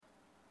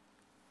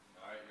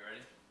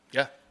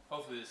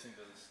hopefully this thing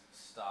doesn't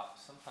stop.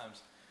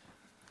 Sometimes,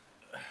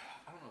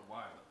 I don't know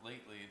why, but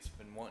lately it's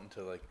been wanting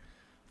to like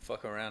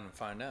fuck around and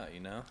find out, you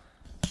know?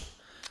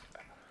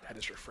 That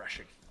is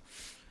refreshing.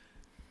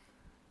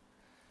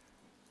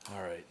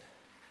 All right.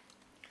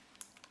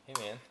 Hey,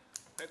 man.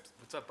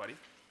 What's up, buddy?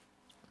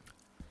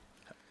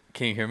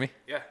 Can you hear me?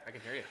 Yeah, I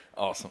can hear you.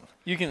 Awesome.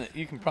 You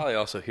can probably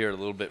also hear it a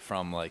little bit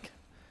from like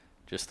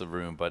just the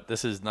room, but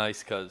this is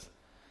nice because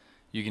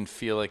you can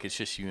feel like it's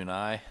just you and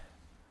I.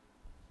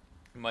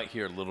 You might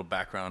hear a little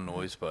background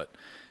noise, but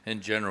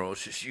in general,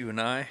 it's just you and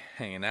I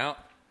hanging out.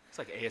 It's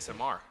like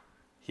ASMR.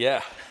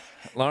 Yeah.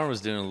 Lauren was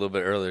doing it a little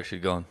bit earlier.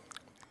 She's going,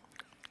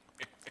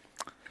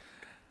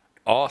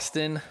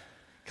 Austin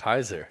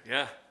Keiser.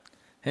 Yeah.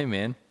 Hey,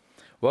 man.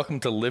 Welcome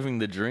to Living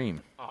the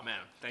Dream. Oh, man.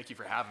 Thank you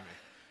for having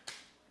me.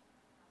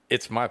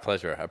 It's my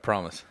pleasure, I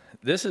promise.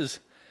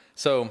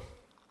 So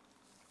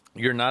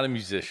you're not a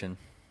musician,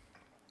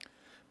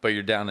 but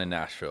you're down in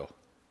Nashville.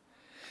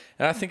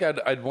 And I think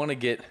I'd want to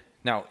get,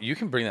 now you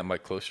can bring that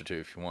mic closer to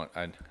if you want.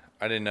 I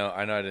didn't know,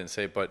 I know I didn't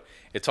say it, but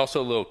it's also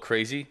a little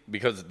crazy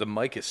because the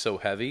mic is so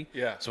heavy.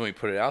 Yeah. So when you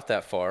put it out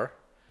that far,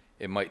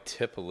 it might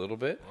tip a little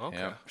bit. Okay.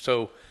 Yeah.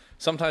 So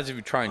sometimes if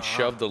you try and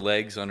shove the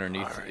legs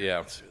underneath, All right, yeah.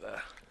 let's do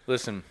that.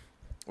 Listen,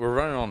 we're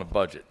running on a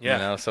budget, Yeah.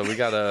 you know, so we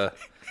got to,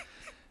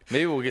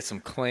 maybe we'll get some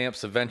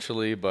clamps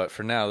eventually, but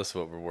for now, this is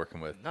what we're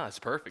working with. No, it's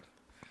perfect.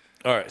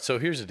 All right, so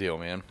here's the deal,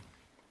 man.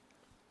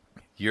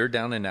 You're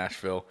down in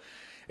Nashville.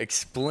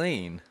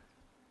 Explain,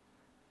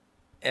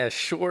 as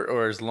short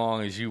or as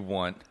long as you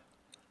want,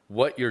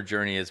 what your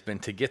journey has been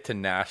to get to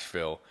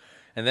Nashville.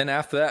 And then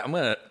after that, I'm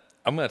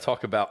gonna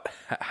talk about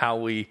how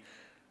we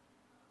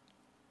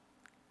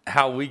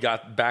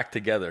got back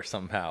together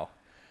somehow.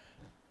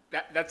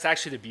 That's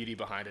actually the beauty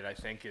behind it, I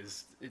think,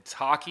 is it's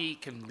hockey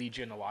can lead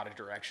you in a lot of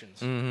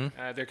directions.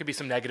 Mm-hmm. There could be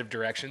some negative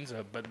directions,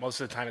 but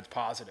most of the time it's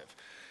positive.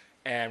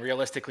 And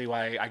realistically,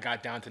 why I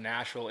got down to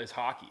Nashville is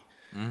hockey.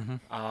 Mm-hmm.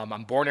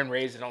 I'm born and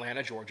raised in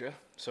Atlanta, Georgia.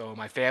 So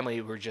my family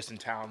were just in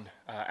town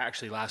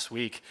actually last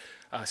week.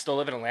 Still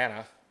live in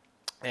Atlanta.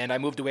 And I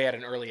moved away at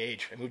an early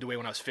age. I moved away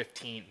when I was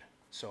 15.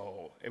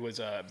 So it was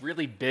a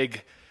really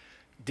big,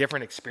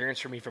 different experience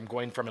for me from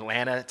going from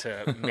Atlanta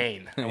to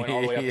Maine. I went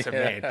all the way up to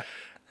Maine.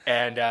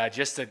 And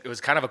it was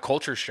kind of a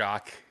culture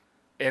shock,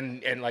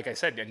 and like I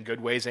said, in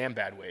good ways and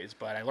bad ways.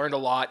 But I learned a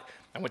lot.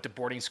 I went to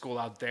boarding school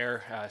out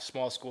there, a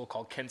small school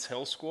called Kent's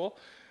Hill School.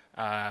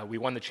 We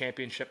won the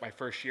championship my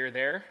first year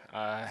there.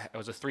 I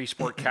was a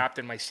 3-sport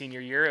captain my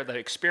senior year. The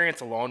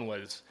experience alone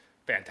was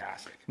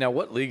fantastic. Now,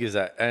 what league is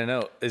that? I don't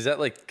know. Is that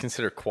like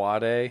considered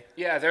quad A?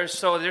 Yeah, there's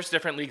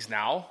different leagues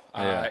now.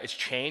 It's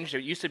changed.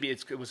 It used to be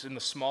it was in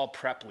the small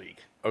prep league.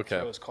 Okay. That's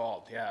what it was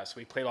called. Yeah, so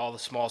we played all the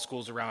small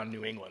schools around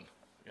New England.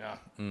 Yeah,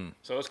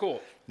 So it was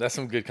cool. That's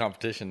some good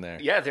competition there.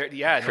 Yeah,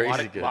 and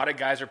Crazy a lot of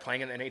guys are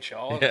playing in the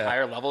NHL at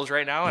higher levels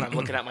right now, and I'm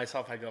looking at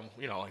myself. I go,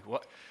 like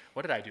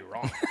what did I do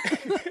wrong?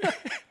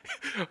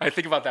 I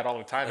think about that all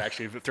the time,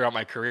 actually, throughout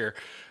my career.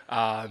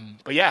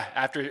 But yeah,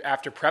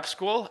 after prep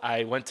school,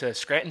 I went to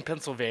Scranton,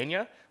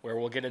 Pennsylvania, where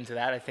we'll get into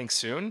that, I think,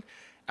 soon.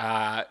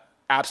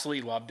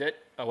 Absolutely loved it.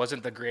 It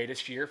wasn't the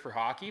greatest year for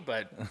hockey,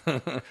 but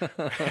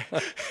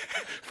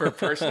for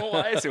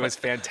personal-wise, it was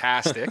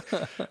fantastic.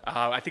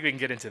 I think we can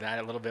get into that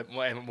a little bit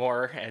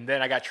more. And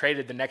then I got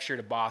traded the next year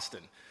to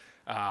Boston,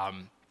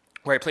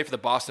 where I played for the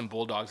Boston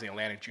Bulldogs in the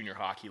Atlantic Junior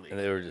Hockey League.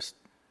 And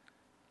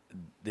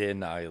they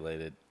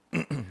annihilated.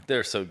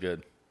 They're so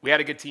good. We had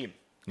a good team.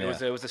 Yeah.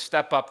 It was a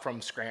step up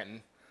from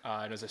Scranton.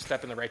 It was a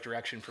step in the right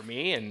direction for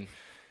me, and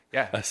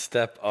yeah. A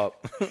step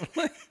up.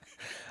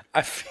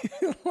 I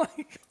feel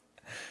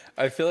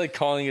like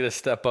calling it a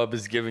step up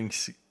is giving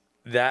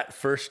that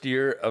first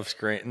year of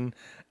Scranton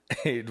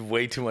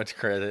way too much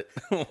credit.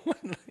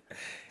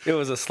 It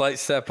was a slight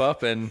step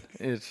up, and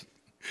it's.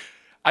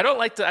 I don't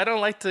like to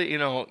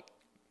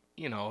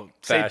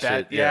say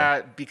that.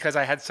 Yeah, because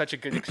I had such a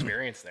good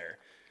experience there.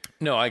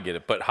 No, I get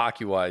it, but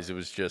hockey-wise, it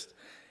was just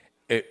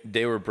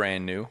they were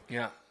brand new.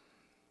 Yeah.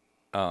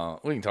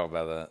 We can talk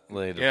about that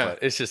later. Yeah.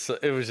 But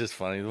it was just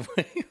funny the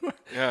way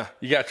Yeah.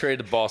 you got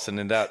traded to Boston,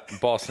 and that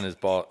Boston is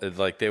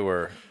like they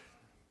were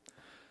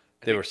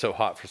so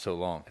hot for so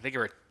long. I think we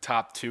were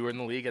top 2 in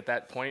the league at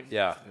that point.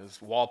 Yeah. It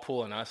was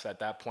Walpole and us at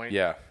that point.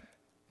 Yeah.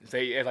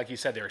 They, like you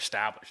said, they're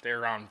established.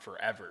 They're around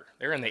forever.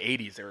 They were in the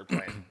 80s. They were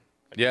playing.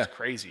 Yeah. It's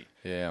crazy.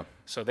 Yeah.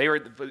 So they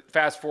were.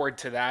 Fast forward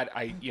to that,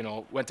 I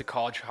went to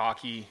college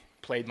hockey,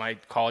 played my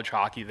college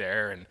hockey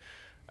there, and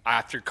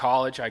after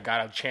college, I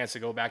got a chance to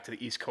go back to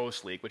the East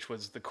Coast League, which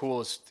was the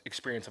coolest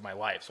experience of my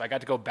life. So I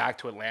got to go back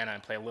to Atlanta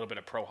and play a little bit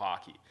of pro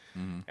hockey.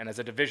 Mm-hmm. And as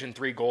a Division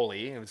III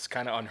goalie, it was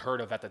kind of unheard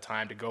of at the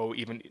time to go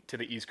even to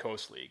the East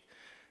Coast League.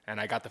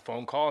 And I got the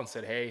phone call and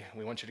said, "Hey,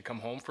 we want you to come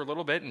home for a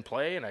little bit and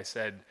play." And I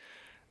said,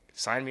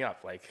 "Sign me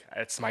up. Like,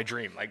 it's my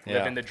dream. Like,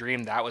 living the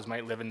dream. That was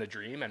my living the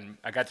dream." And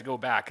I got to go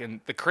back.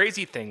 And the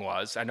crazy thing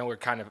was, I know we're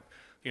kind of,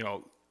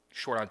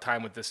 short on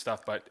time with this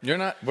stuff, but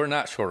we're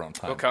not short on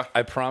time. Okay.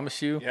 I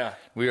promise you. Yeah.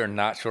 We are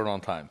not short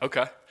on time.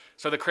 Okay.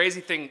 So the crazy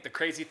thing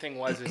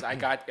was I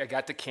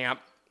got to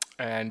camp,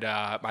 and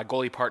my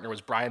goalie partner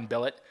was Brian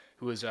Billett,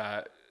 who was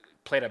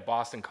played at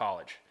Boston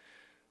College.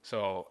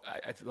 So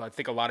I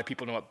think a lot of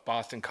people know what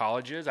Boston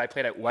College is. I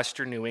played at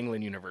Western New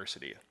England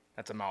University.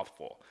 That's a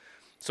mouthful.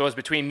 So it was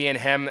between me and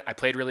him. I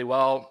played really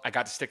well. I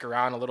got to stick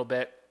around a little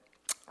bit.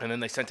 And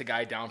then they sent a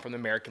guy down from the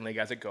American League,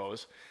 as it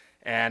goes.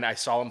 And I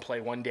saw him play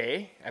one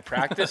day at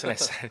practice, and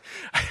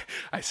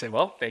I said,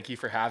 well, thank you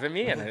for having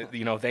me, and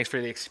thanks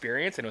for the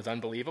experience, and it was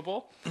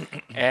unbelievable.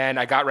 And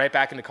I got right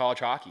back into college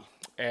hockey,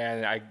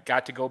 and I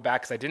got to go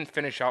back because I didn't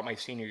finish out my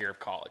senior year of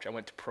college. I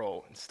went to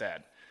pro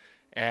instead.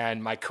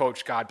 And my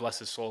coach, God bless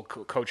his soul,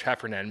 Coach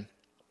Heffernan,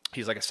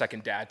 he's like a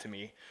second dad to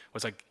me,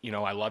 was like,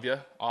 I love you,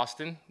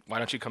 Austin. Why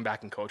don't you come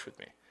back and coach with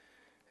me?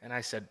 And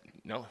I said,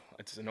 no,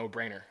 it's a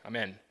no-brainer. I'm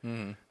in.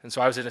 Mm-hmm. And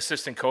so I was an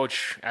assistant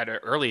coach at an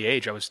early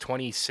age. I was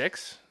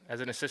 26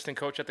 as an assistant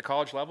coach at the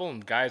college level,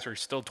 and guys were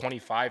still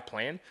 25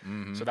 playing.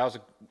 Mm-hmm. So that was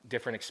a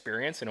different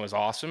experience, and it was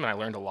awesome, and I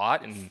learned a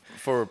lot. And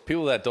for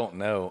people that don't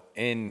know,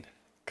 in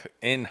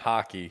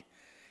hockey,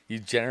 you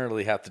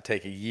generally have to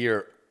take a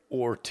year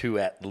or two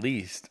at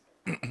least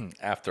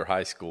after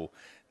high school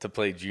to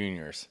play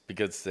juniors,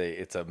 because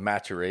it's a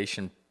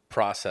maturation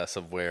process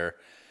of where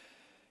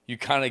you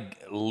kind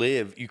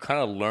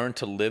of learn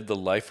to live the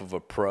life of a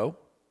pro.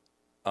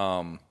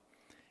 And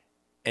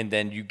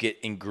then you get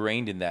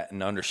ingrained in that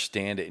and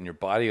understand it, and your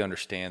body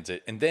understands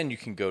it. And then you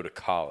can go to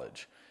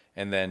college,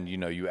 and then,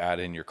 you add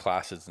in your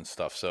classes and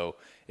stuff. So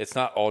it's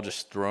not all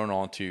just thrown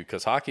onto you,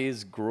 because hockey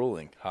is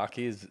grueling.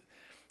 Hockey is,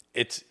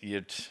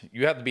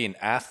 you have to be an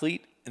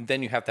athlete, and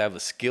then you have to have a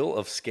skill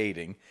of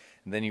skating,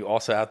 and then you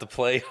also have to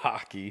play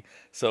hockey.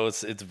 So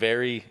it's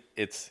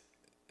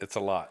a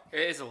lot. It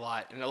is a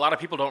lot. And a lot of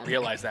people don't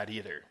realize that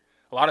either.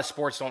 A lot of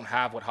sports don't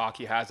have what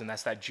hockey has, and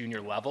that's that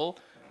junior level.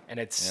 And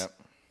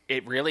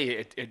it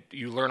really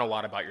you learn a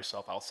lot about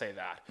yourself. I'll say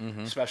that,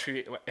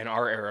 especially in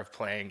our era of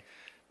playing.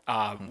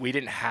 We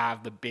didn't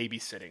have the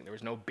babysitting. There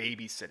was no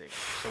babysitting.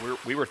 So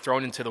we were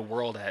thrown into the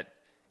world at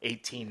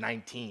 18,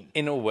 19.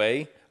 In a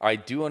way, I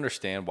do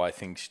understand why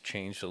things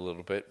changed a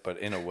little bit, but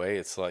in a way,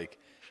 it's like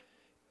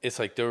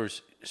there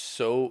was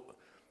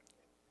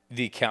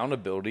the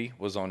accountability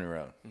was on your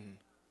own. Mm-hmm.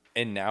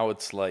 And now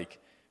it's like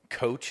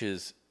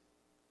coaches,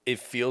 it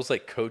feels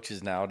like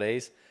coaches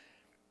nowadays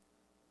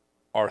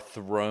are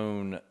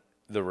thrown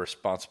the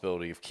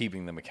responsibility of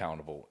keeping them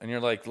accountable. And you're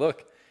like,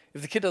 look,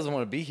 if the kid doesn't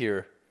want to be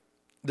here,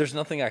 there's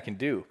nothing I can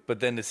do. But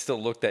then it's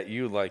still looked at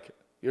you like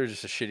you're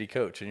just a shitty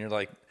coach. And you're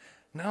like,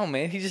 no,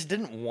 man, he just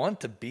didn't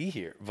want to be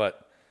here.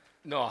 But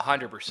no,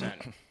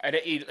 100%.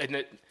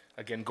 And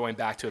again, going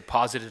back to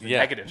positives and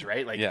negatives,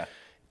 right? Like,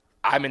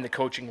 I'm in the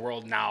coaching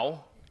world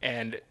now,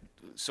 and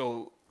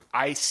so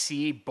I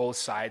see both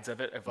sides of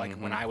it, of like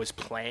when I was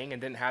playing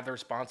and didn't have the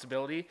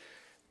responsibility,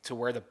 to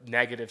where the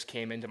negatives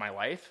came into my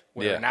life,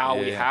 where now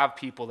we have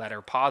people that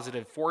are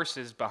positive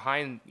forces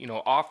behind,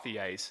 off the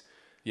ice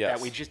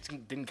that we just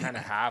didn't kind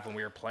of have when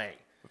we were playing.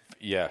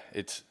 Yeah,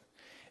 it's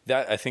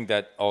that. I think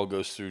that all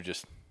goes through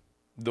just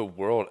the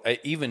world. I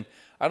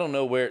don't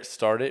know where it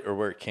started or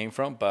where it came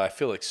from, but I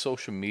feel like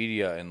social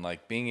media and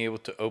like being able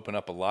to open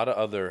up a lot of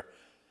other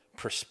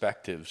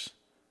perspectives,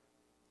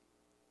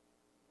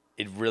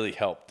 it really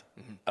helped.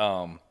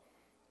 Mm-hmm.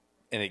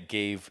 And it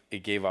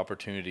gave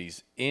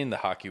opportunities in the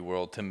hockey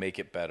world to make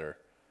it better.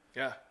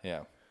 Yeah.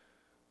 Yeah.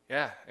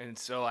 Yeah. And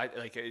so I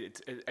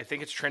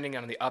think it's trending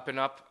on the up and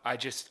up.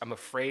 I'm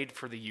afraid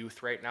for the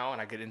youth right now,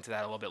 and I get into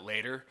that a little bit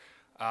later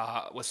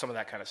with some of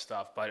that kind of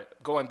stuff.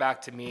 But going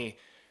back to me,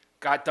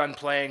 got done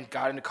playing,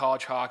 got into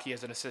college hockey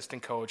as an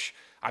assistant coach.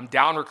 I'm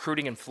down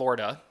recruiting in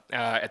Florida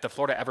at the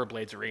Florida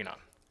Everblades Arena.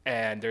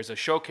 And there's a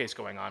showcase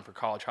going on for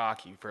college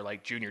hockey for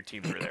like junior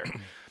teams who are there.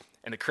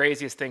 And the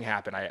craziest thing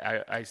happened.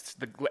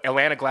 The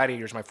Atlanta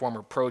Gladiators, my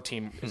former pro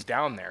team, is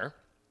down there.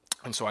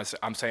 And so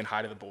I'm saying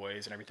hi to the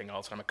boys and everything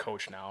else. And I'm a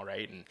coach now,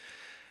 right? And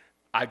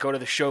I go to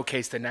the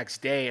showcase the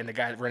next day, and the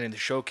guy running the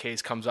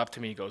showcase comes up to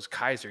me and goes,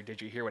 Keiser,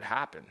 did you hear what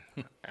happened?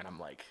 And I'm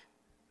like,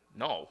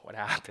 no, what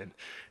happened?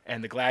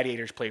 And the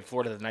Gladiators played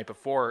Florida the night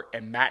before,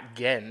 and Matt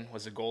Ginn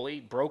was the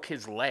goalie, broke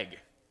his leg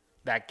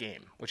that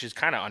game, which is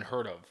kind of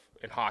unheard of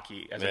in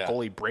hockey, as a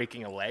goalie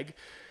breaking a leg.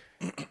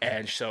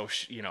 And so,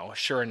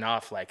 sure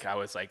enough, like I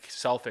was like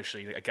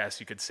selfishly, I guess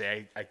you could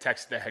say, I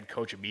texted the head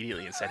coach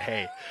immediately and said,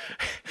 hey,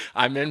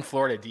 I'm in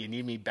Florida. Do you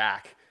need me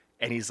back?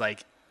 And he's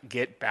like,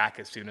 get back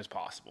as soon as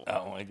possible.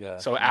 Oh my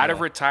God. So out of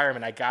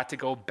retirement, I got to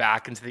go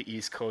back into the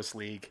East Coast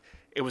League.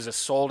 It was a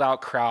sold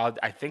out crowd.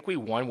 I think we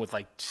won with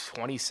like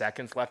 20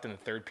 seconds left in the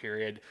third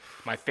period.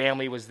 My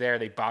family was there.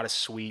 They bought a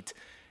suite.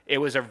 It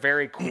was a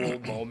very cool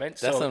moment.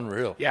 That's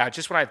unreal. Yeah.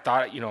 Just when I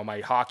thought,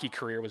 my hockey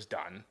career was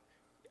done,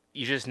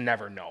 you just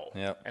never know.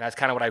 Yep. And that's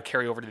kind of what I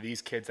carry over to these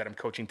kids that I'm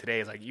coaching today,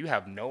 is like, you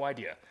have no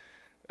idea.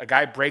 A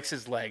guy breaks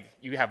his leg,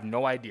 you have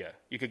no idea.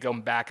 You could come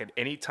back at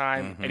any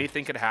time. Mm-hmm.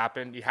 Anything could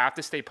happen. You have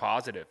to stay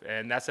positive.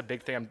 And that's a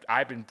big thing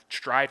I've been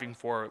striving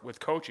for with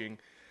coaching.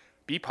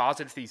 Be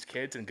positive to these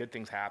kids, and good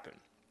things happen.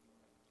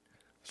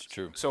 It's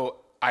true. So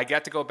I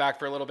got to go back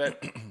for a little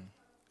bit.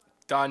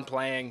 Done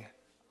playing.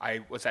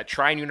 I was at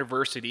Trine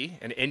University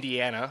in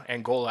Indiana,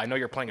 Angola. I know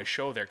you're playing a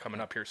show there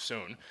coming up here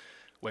soon,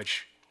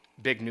 which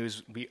big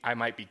news. I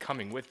might be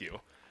coming with you.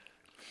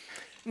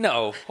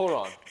 No, hold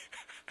on.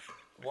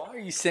 Why are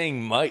you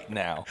saying might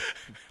now?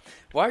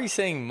 Why are you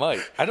saying might?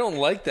 I don't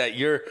like that.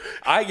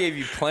 I gave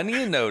you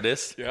plenty of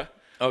notice. Yeah.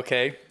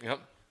 Okay. Yep.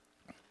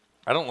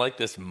 I don't like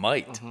this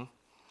might. Mm-hmm.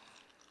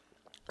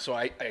 So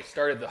I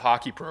started the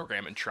hockey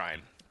program in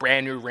Trine.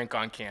 Brand new rink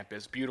on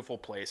campus, beautiful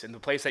place, and the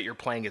place that you're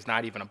playing is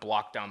not even a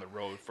block down the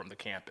road from the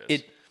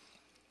campus.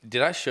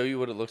 Did I show you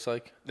what it looks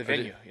like? The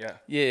venue, yeah.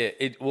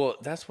 Yeah. Well,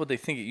 that's what they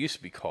think it used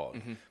to be called.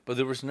 Mm-hmm. But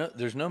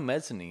there's no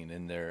mezzanine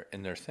in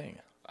their thing.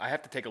 I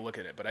have to take a look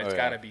at it, but it's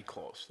got to be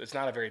close. It's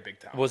not a very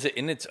big town. Was it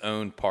in its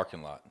own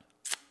parking lot?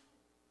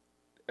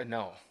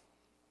 No.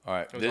 All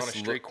right. It was on a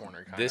street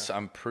corner. This,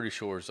 I'm pretty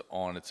sure, is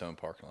on its own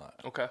parking lot.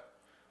 Okay.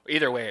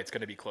 Either way, it's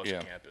going to be close to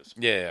campus.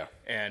 Yeah.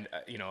 And,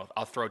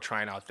 I'll throw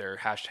Trine out there,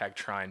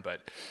 #Trine,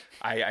 but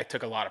I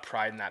took a lot of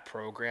pride in that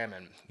program,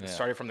 and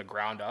starting from the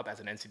ground up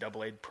as an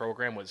NCAA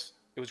program was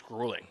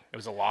grueling. It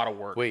was a lot of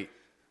work. Wait.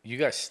 You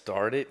guys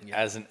started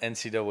as an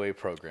NCAA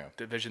program.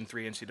 Division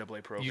III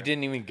NCAA program. You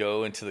didn't even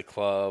go into the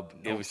club.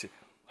 Nope. It was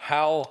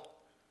how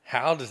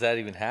does that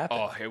even happen?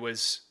 Oh, it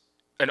was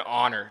an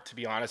honor, to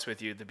be honest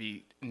with you, to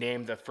be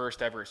named the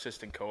first ever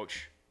assistant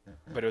coach.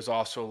 But it was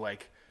also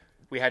like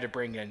we had to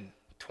bring in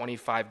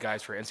 25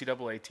 guys for our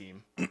NCAA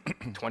team,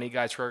 20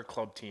 guys for our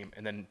club team,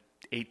 and then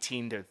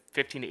 15 to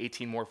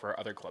 18 more for our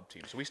other club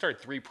team. So we started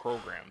 3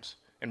 programs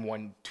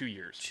in 2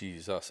 years.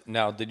 Jesus.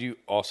 Now, did you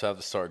also have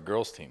to start a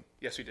girls team?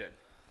 Yes, we did.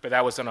 But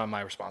that wasn't on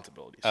my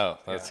responsibilities. Oh,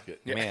 that's good.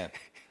 Yeah. Man.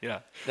 Yeah.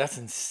 That's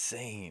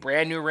insane.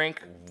 Brand new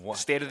rink,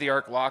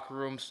 state-of-the-art locker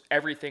rooms.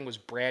 Everything was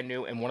brand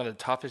new in one of the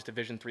toughest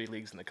Division III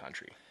leagues in the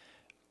country.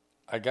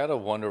 I got to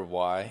wonder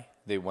why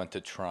they went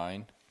to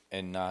Trine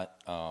and not,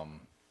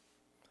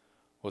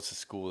 what's the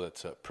school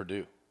that's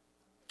Purdue?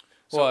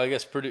 Well, I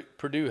guess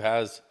Purdue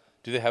has,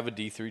 do they have a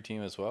D3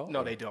 team as well?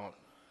 No, they don't.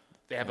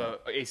 They have a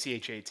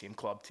ACHA team,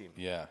 club team.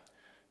 Yeah.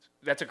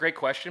 That's a great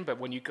question, but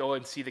when you go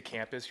and see the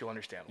campus, you'll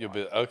understand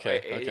why.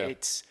 Okay.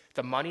 It's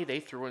the money they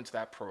threw into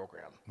that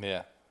program.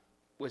 Yeah.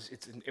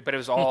 But it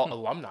was all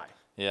alumni.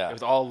 Yeah. It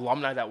was all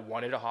alumni that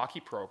wanted a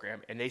hockey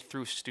program, and they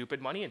threw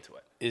stupid money into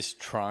it. Is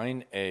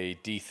Trine a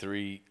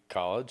D3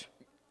 college?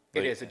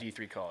 It is a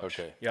D3 college.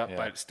 Okay. Yeah,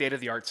 but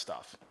state-of-the-art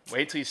stuff.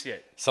 Wait till you see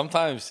it.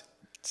 Sometimes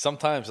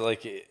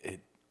like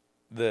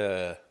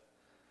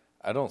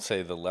I don't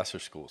say the lesser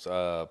schools,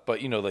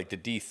 but like the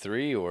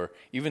D3 or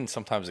even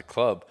sometimes a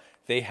club,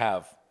 they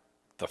have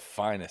the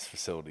finest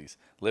facilities.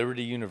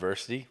 Liberty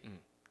University.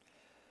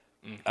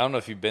 I don't know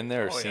if you've been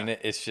there or seen it.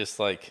 It's just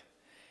like,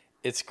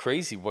 it's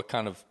crazy what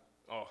kind of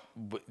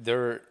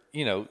their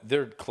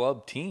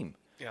club team.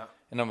 Yeah.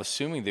 And I'm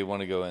assuming they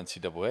want to go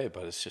NCAA,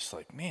 but it's just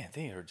like, man,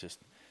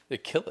 they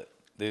kill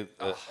it.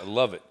 I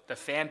love it. The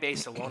fan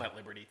base alone at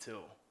Liberty too.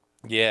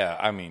 Yeah,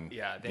 I mean.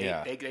 Yeah,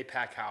 they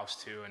pack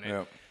house too,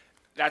 and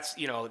that's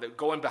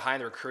going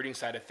behind the recruiting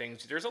side of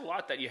things. There's a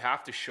lot that you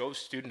have to show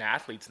student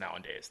athletes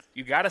nowadays.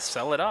 You got to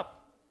sell it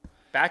up.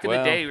 Back in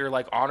the day, we were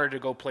like honored to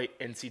go play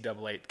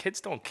NCAA.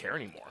 Kids don't care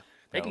anymore.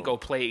 They can go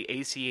play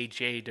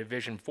ACHA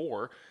Division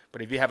IV,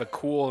 but if you have a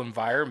cool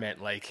environment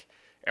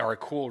or a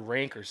cool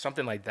rink or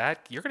something like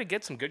that, you're going to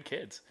get some good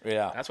kids.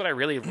 Yeah. That's what I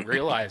really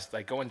realized,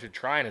 going to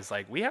Trine is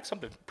we have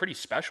something pretty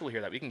special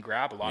here that we can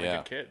grab a lot of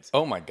good kids.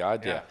 Oh my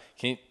God, yeah.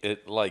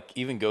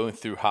 Even going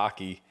through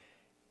hockey,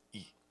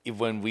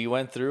 when we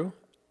went through,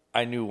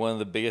 I knew one of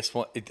the biggest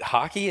one.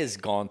 Hockey has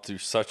gone through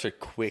such a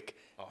quick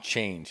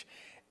change,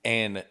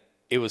 and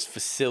it was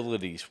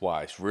facilities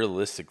wise,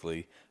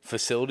 realistically,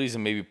 facilities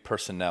and maybe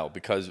personnel.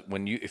 Because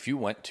when we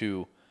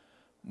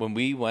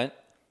went,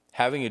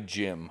 having a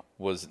gym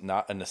was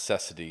not a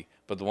necessity,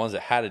 but the ones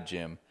that had a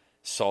gym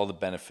saw the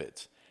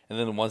benefits, and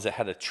then the ones that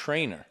had a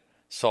trainer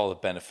saw the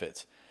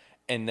benefits,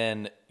 and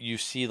then you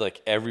see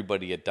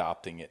everybody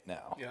adopting it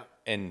now. Yeah,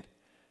 and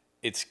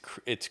it's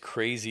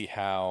crazy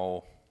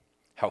how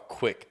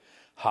quick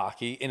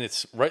hockey, and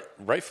it's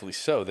rightfully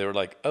so. They were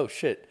like, oh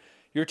shit,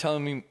 you're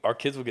telling me our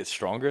kids will get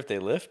stronger if they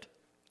lift?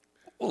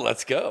 Well,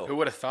 let's go. Who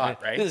would have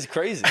thought, right? This is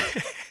crazy.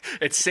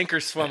 It's sink or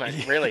swim,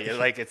 really.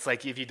 It's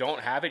like if you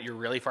don't have it, you're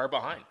really far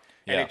behind.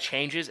 And Yeah. it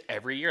changes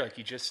every year, like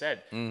you just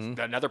said. Mm-hmm.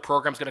 Another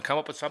program's going to come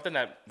up with something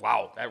that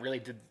really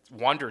did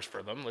wonders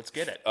for them. Let's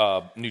get it.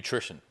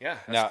 Nutrition. Yeah,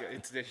 Now,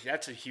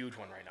 that's a huge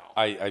one right now.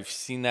 I've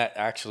seen that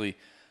actually.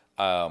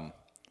 I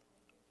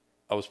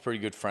was pretty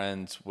good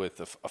friends with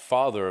a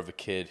father of a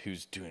kid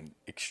who's doing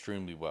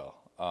extremely well.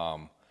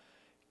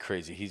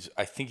 Crazy.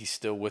 I think he's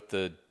still with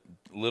the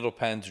Little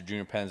Pens or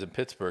Junior Pens in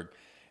Pittsburgh.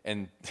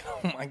 And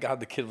oh my God,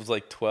 the kid was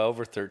 12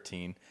 or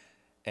 13,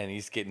 and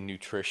he's getting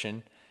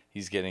nutrition.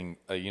 He's getting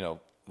a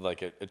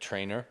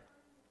trainer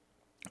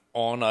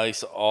on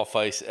ice, off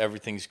ice.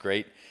 Everything's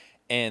great,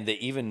 and they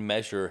even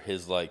measure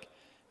his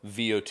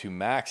VO2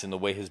 max and the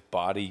way his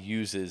body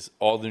uses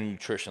all the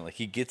nutrition.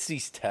 He gets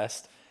these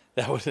tests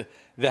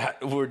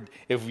that would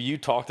if you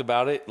talked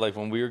about it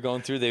when we were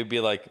going through, they'd be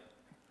like,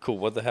 cool,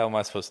 what the hell am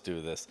I supposed to do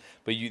with this?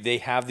 But they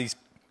have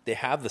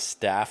the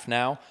staff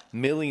now,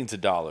 millions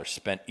of dollars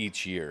spent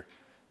each year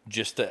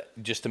just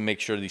to make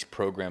sure these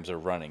programs are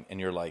running, and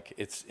you're like,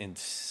 it's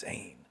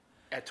insane.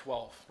 At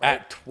 12. Right?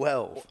 At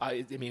 12.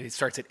 I mean, it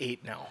starts at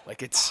 8 now.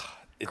 Like it's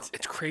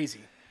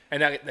crazy.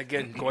 And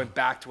again, going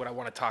back to what I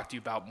want to talk to you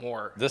about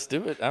more. Let's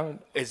do it.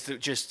 Is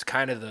just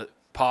kind of the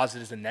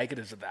positives and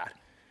negatives of that.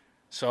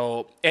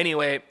 So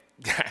anyway,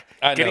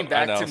 getting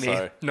back to me.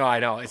 Sorry. No, I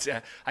know. It's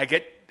I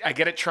get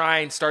it. Try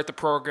and start the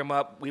program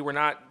up. We were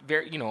not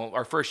very.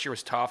 Our first year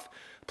was tough.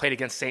 Played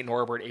against St.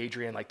 Norbert,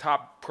 Adrian, like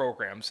top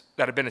programs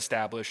that have been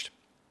established.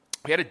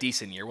 We had a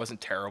decent year. It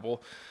wasn't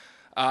terrible.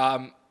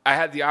 I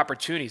had the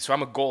opportunity. So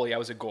I'm a goalie. I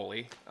was a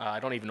goalie. I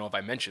don't even know if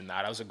I mentioned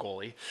that. I was a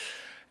goalie.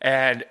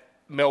 And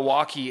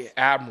Milwaukee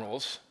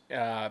Admirals.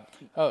 In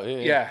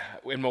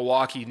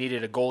Milwaukee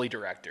needed a goalie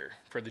director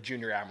for the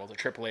Junior Admirals, a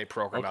AAA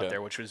program out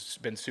there, which has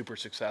been super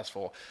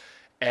successful.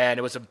 And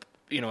it was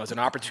it was an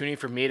opportunity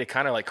for me to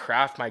kind of like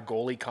craft my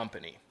goalie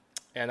company.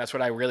 And that's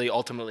what I really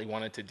ultimately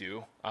wanted to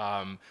do.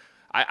 I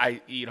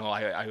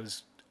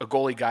was a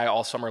goalie guy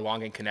all summer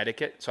long in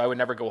Connecticut, so I would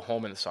never go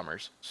home in the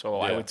summers. So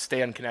I would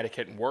stay in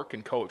Connecticut and work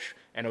and coach,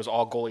 and it was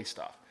all goalie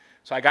stuff.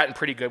 So I gotten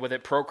pretty good with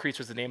it. Pro Crease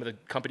was the name of the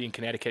company in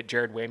Connecticut.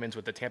 Jared Wayman's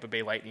with the Tampa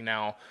Bay Lightning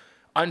now.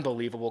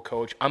 Unbelievable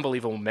coach,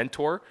 unbelievable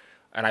mentor,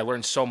 and I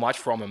learned so much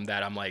from him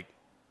that I'm like,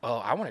 oh,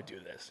 I want to do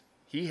this.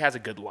 He has a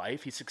good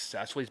life. He's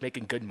successful. He's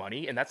making good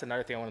money, and that's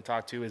another thing I want to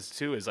talk to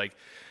is like,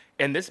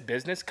 in this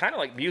business, kind of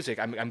like music.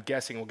 I'm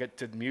guessing we'll get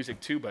to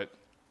music too, but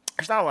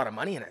there's not a lot of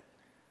money in it.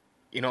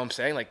 You know what I'm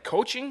saying? Like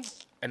coaching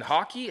and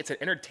hockey, it's an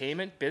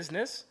entertainment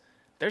business.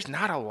 There's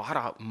not a lot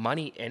of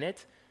money in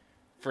it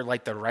for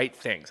like the right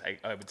things,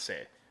 I would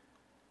say.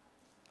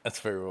 That's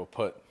very well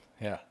put.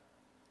 Yeah.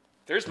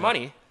 There's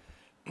money.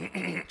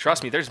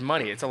 Trust me, there's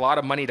money. It's a lot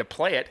of money to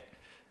play it,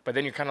 but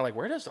then you're kind of like,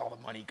 where does all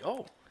the money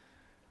go?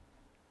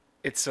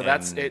 That's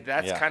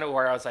kind of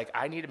where I was like,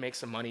 I need to make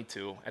some money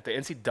too. At the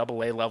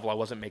NCAA level, I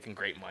wasn't making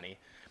great money.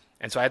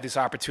 And so I had this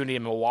opportunity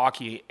in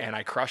Milwaukee, and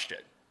I crushed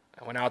it.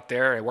 I went out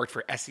there, I worked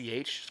for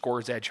SEH,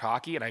 Scorer's Edge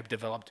Hockey, and I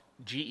developed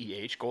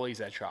GEH, Goalie's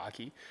Edge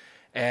Hockey,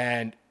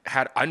 and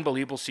had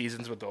unbelievable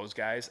seasons with those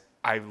guys.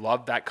 I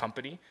loved that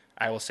company.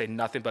 I will say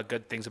nothing but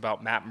good things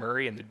about Matt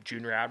Murray and the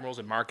Junior Admirals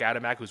and Mark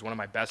Adamak, who's one of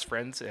my best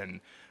friends,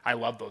 and I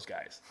love those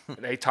guys.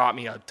 They taught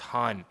me a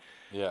ton.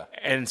 Yeah.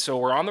 And so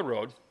we're on the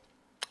road,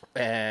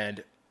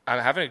 and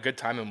I'm having a good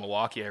time in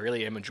Milwaukee. I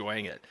really am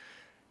enjoying it.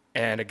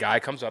 And a guy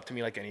comes up to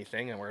me like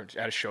anything, and we're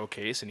at a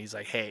showcase, and he's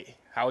like, hey,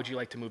 how would you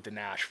like to move to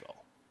Nashville?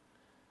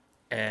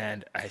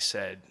 And I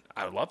said,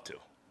 I would love to.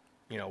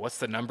 What's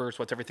the numbers?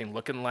 What's everything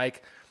looking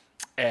like?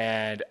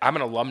 And I'm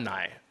an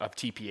alumni of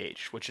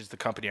TPH, which is the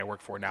company I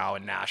work for now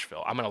in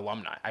Nashville. I'm an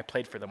alumni. I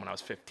played for them when I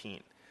was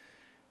 15.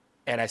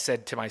 And I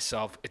said to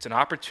myself, it's an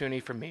opportunity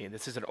for me.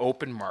 This is an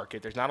open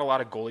market. There's not a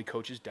lot of goalie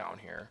coaches down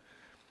here.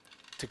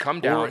 To come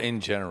down. Or in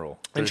general.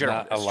 There's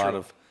not a lot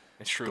of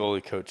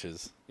goalie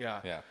coaches.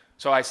 Yeah.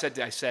 So I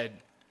said,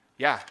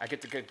 yeah, I get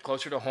to get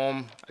closer to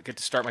home. I get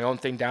to start my own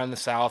thing down in the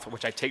South,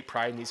 which I take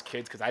pride in these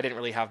kids because I didn't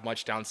really have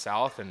much down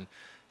South. And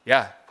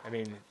yeah, I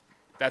mean,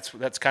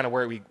 that's kind of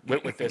where we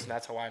went with this, and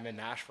that's how I'm in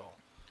Nashville.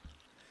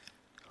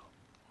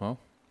 Well,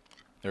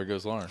 there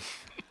goes Lauren.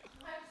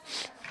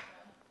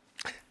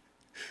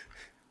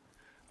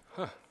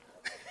 Huh.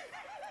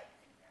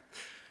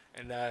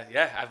 And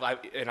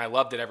I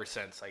loved it ever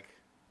since. Like,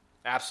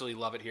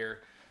 absolutely love it here.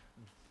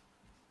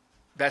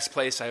 Best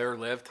place I ever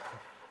lived.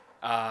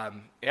 I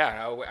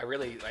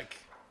really like.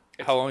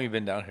 How long have you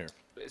been down here?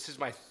 This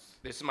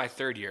is my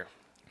third year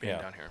being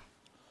down here.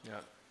 Yeah.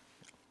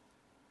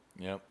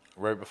 Yep.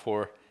 Right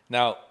before.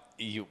 Now,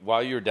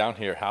 while you were down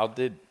here, how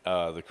did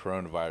the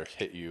coronavirus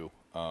hit you?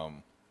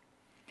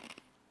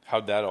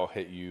 How'd that all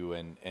hit you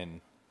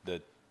and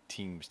the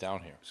teams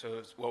down here?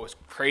 So what was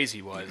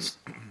crazy was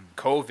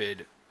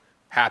COVID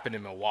happened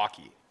in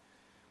Milwaukee,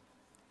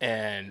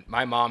 and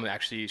my mom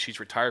she's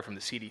retired from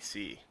the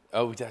CDC.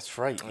 Oh, that's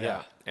right.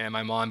 Yeah. And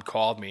my mom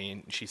called me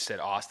and she said,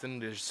 Austin,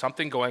 there's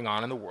something going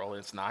on in the world and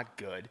it's not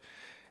good.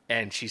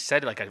 And she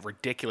said like a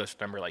ridiculous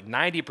number, like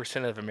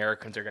 90% of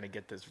Americans are going to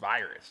get this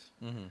virus.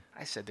 Mm-hmm.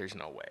 I said, there's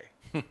no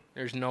way.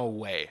 There's no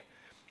way.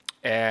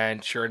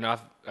 And sure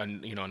enough,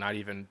 not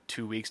even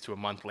 2 weeks to a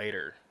month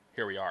later,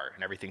 here we are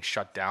and everything's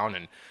shut down.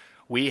 And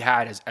we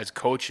had, as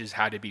coaches,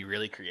 had to be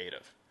really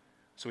creative.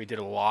 So we did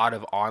a lot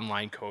of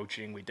online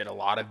coaching. We did a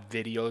lot of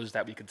videos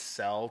that we could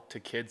sell to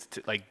kids,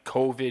 to like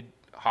COVID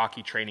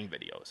hockey training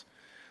videos.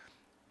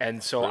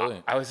 And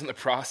so I was in the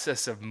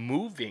process of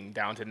moving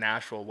down to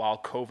Nashville while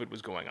COVID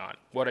was going on.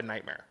 What a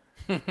nightmare.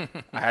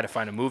 I had to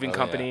find a moving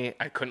company. Yeah.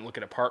 I couldn't look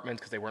at apartments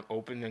because they weren't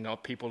opening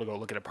up people to go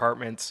look at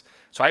apartments.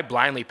 So I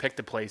blindly picked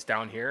a place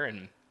down here.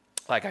 And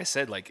like I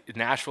said, like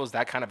Nashville is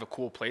that kind of a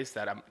cool place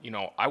that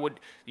I would,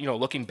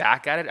 looking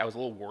back at it, I was a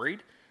little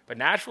worried. But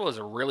Nashville is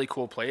a really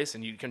cool place,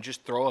 and you can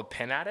just throw a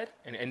pin at it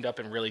and end up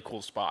in really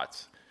cool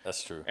spots.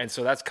 That's true. And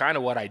so that's kind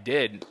of what I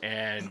did.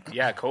 And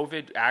yeah,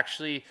 COVID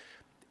actually,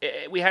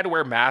 we had to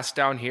wear masks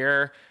down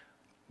here.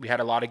 We had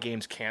a lot of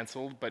games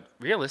canceled, but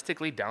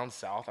realistically down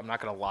south, I'm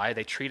not going to lie,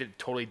 they treat it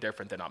totally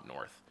different than up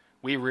north.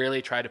 We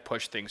really try to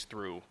push things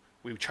through.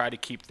 We try to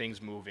keep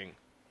things moving.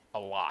 a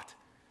lot.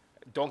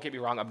 Don't get me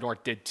wrong, up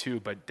north did too,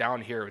 but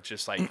down here it's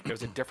just like it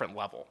was a different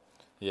level.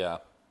 Yeah.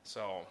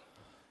 So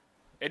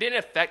it didn't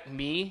affect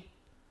me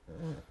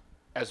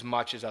as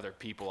much as other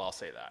people, I'll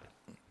say that.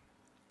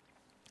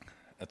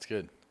 That's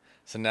good.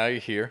 So now you're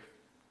here.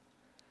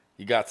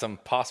 You got some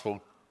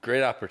possible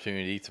great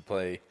opportunity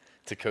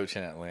to coach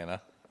in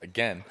Atlanta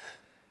again,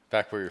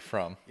 back where you're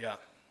from. Yeah.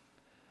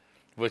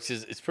 Which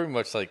is, it's pretty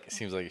much like, it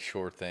seems like a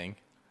sure thing.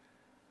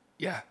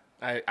 Yeah.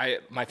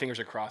 My fingers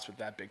are crossed with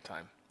that big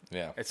time.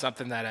 Yeah. It's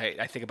something that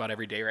I think about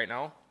every day right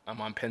now. I'm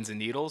on pins and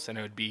needles, and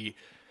it would be,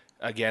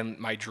 again,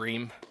 my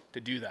dream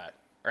to do that.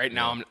 Right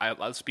now,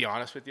 let's be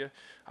honest with you,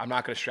 I'm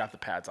not going to strap the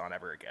pads on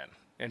ever again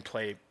and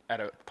play at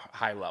a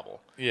high level.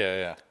 Yeah,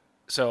 yeah.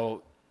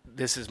 So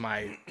this is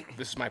my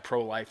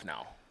pro life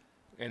now,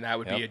 and that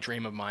would be a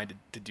dream of mine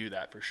to do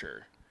that for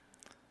sure.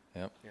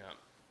 Yep. Yeah.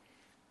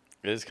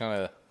 It is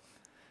kind of,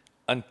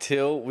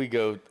 until we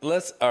go,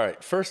 all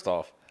right, first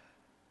off,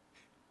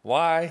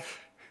 why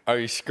are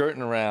you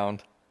skirting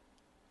around,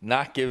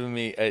 not giving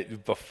me,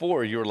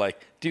 before you were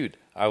like, dude,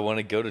 I want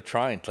to go to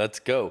Trine. Let's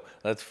go.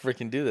 Let's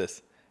freaking do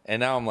this. And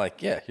now I'm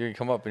like, yeah, you're going to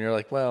come up, and you're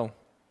like, well,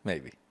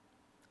 maybe.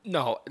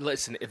 No,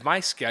 listen, if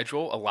my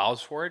schedule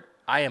allows for it,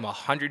 I am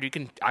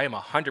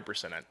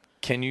 100% in.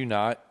 Can you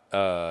not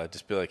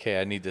just be like, hey,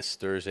 I need this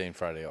Thursday and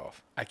Friday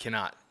off? I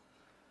cannot.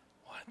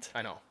 What?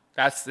 I know.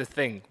 That's the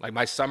thing. Like,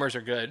 my summers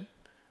are good,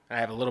 and I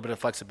have a little bit of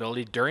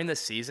flexibility. During the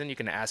season, you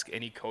can ask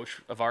any coach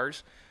of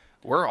ours.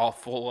 We're all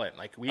full in.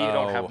 Like, we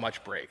don't have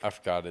much break. I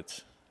forgot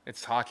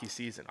It's hockey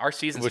season. Our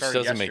season which started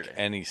doesn't yesterday. make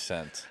any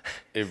sense.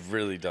 It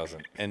really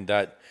doesn't. And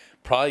that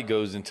probably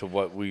goes into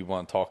what we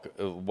want to talk,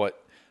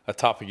 what a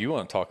topic you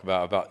want to talk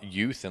about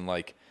youth, and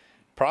like,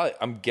 probably,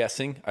 I'm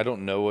guessing, I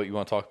don't know what you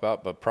want to talk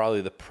about, but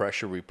probably the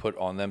pressure we put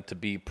on them to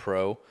be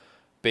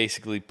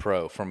basically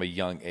pro from a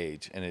young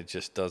age. And it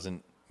just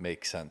doesn't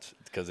make sense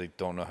because they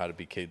don't know how to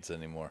be kids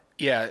anymore.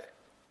 Yeah.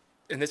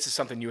 And this is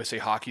something USA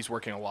Hockey's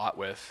working a lot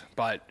with.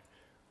 But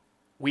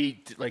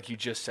we, like you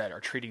just said, are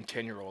treating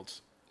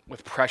 10-year-olds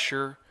with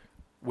pressure,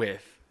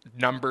 with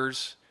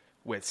numbers,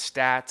 with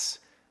stats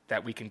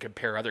that we can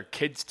compare other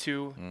kids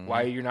to. Mm-hmm.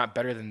 Why you're not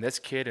better than this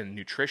kid in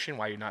nutrition,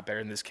 why you're not better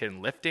than this kid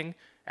in lifting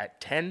at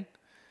 10.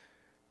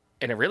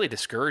 And it really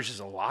discourages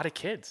a lot of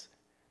kids.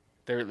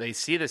 They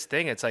see this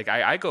thing. It's like,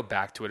 I go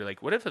back to it.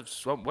 Like, what if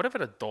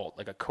an adult,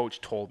 like a coach,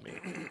 told me,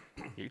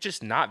 you're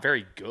just not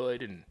very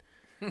good, and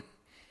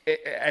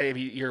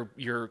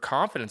your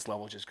confidence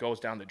level just goes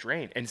down the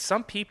drain. And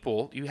some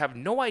people, you have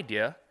no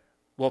idea,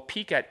 will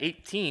peak at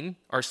 18,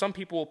 or some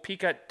people will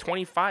peak at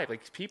 25.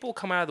 Like, people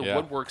come out of the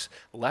woodworks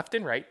left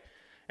and right,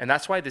 and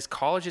that's why this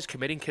college is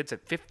committing kids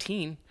at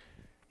 15.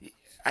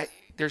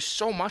 There's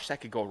so much that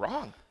could go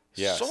wrong.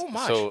 Yeah, so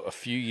much. So a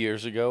few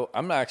years ago,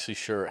 I'm not actually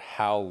sure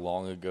how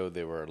long ago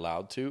they were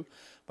allowed to,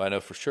 but I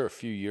know for sure a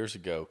few years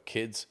ago,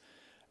 kids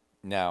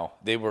now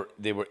they were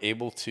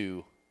able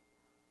to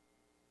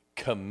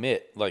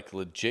commit, like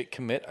legit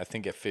commit, I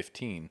think at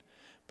 15,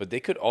 but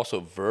they could also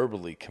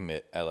verbally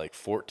commit at like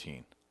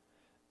 14.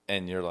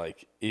 And you're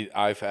like,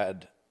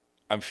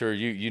 I'm sure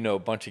you know a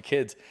bunch of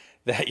kids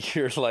that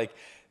you're like,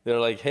 they're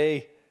like,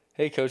 hey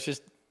coach,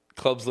 this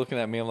club's looking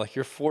at me. I'm like,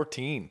 you're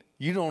 14.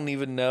 You don't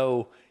even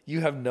know.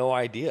 You have no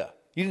idea.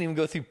 You didn't even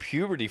go through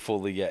puberty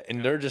fully yet.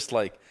 And they're just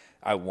like,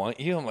 I want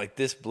you. I'm like,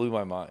 this blew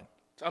my mind.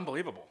 It's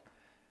unbelievable.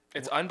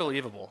 It's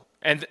unbelievable.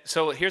 And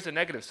so here's the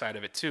negative side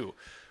of it too.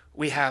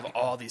 We have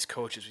all these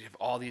coaches. We have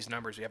all these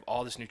numbers. We have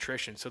all this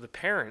nutrition. So the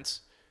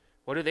parents,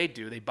 what do?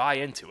 They buy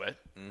into it.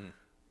 Mm.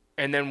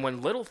 And then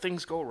when little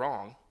things go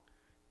wrong,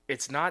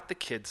 it's not the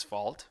kid's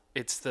fault.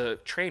 It's the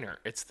trainer.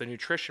 It's the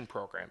nutrition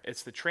program.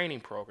 It's the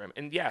training program.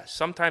 And yeah,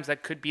 sometimes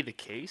that could be the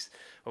case.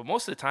 But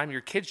most of the time,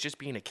 your kid's just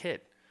being a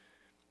kid.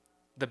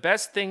 The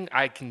best thing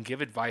I can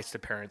give advice to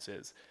parents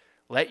is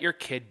let your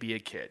kid be a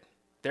kid.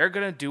 They're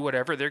going to do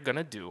whatever they're going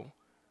to do,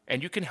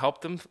 and you can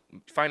help them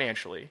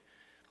financially,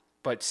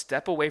 but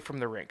step away from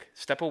the rink.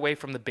 Step away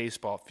from the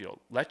baseball field.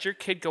 Let your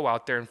kid go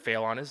out there and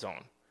fail on his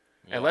own.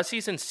 Yeah. Unless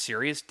he's in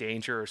serious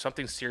danger or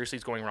something seriously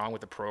is going wrong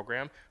with the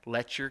program,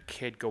 let your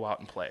kid go out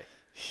and play.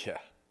 Yeah.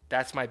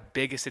 That's my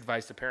biggest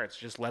advice to parents.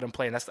 Just let them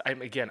play.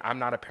 And I'm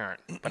not a parent,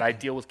 but I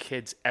deal with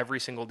kids every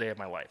single day of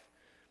my life.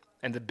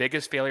 And the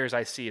biggest failures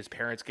I see is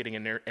parents getting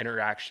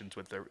interactions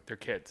with their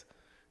kids.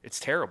 It's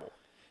terrible.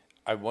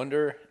 I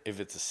wonder if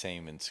it's the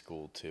same in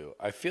school, too.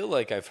 I feel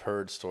like I've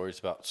heard stories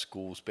about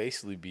schools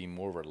basically being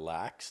more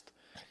relaxed.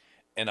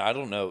 And I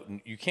don't know.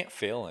 You can't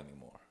fail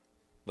anymore.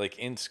 Like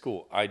in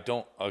school,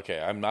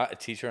 I'm not a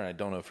teacher and I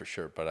don't know for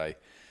sure, but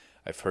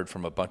I've heard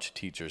from a bunch of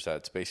teachers that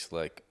it's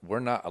basically like, we're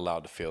not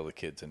allowed to fail the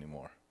kids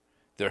anymore.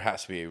 There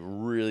has to be a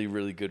really,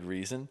 really good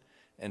reason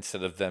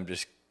instead of them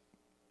just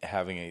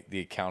having the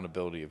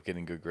accountability of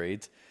getting good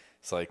grades.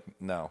 It's like,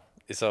 no.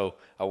 So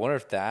I wonder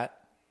if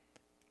that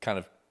kind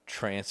of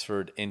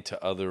transferred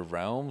into other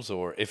realms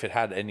or if it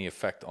had any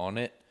effect on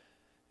it.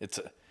 It's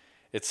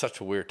such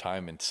a weird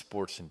time in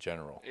sports in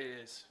general.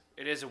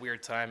 It is a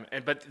weird time.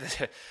 But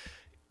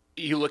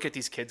you look at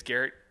these kids,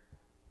 Garrett,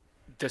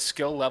 the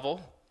skill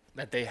level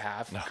that they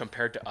have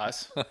compared to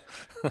us.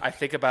 I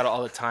think about it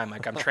all the time.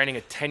 Like I'm training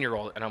a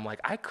 10-year-old and I'm like,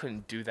 I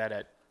couldn't do that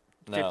at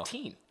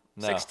 15,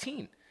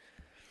 16.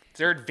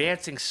 They're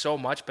advancing so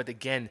much, but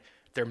again,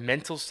 their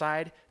mental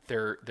side,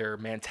 their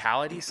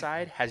mentality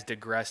side has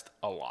digressed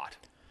a lot.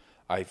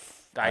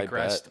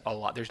 Digressed a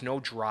lot. There's no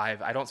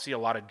drive. I don't see a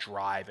lot of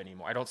drive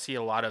anymore. I don't see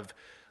a lot of,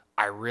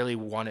 I really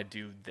want to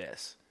do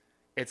this.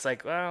 It's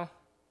like, well,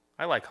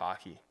 I like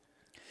hockey.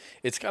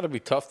 It's got to be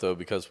tough, though,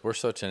 because we're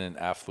such in an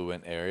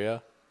affluent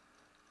area,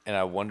 and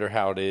I wonder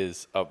how it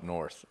is up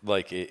north,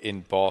 like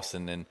in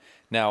Boston. And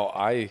now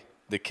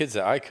the kids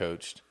that I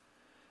coached,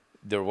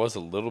 there was a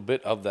little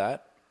bit of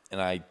that,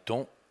 and I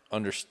don't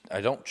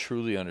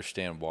truly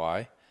understand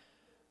why,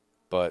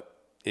 but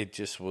it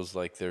just was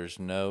like there's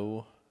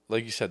no,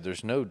 like you said,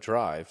 there's no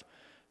drive,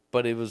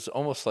 but it was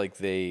almost like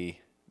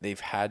they've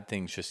had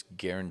things just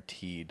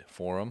guaranteed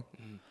for them.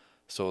 Mm.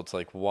 So it's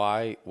like,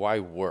 why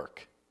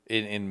work?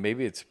 And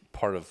maybe it's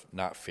part of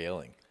not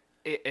failing.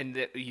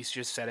 You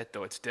just said it,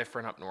 though. It's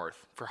different up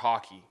north for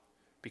hockey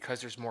because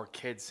there's more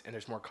kids and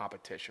there's more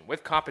competition.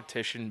 With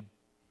competition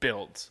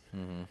builds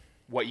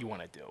what you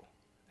want to do.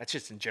 That's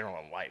just in general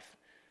in life.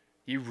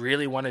 You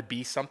really want to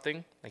be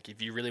something, like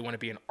if you really want to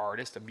be an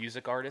artist, a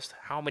music artist,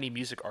 how many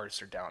music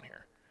artists are down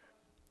here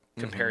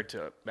compared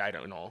to, I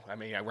don't know. I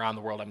mean, around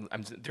the world,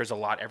 there's a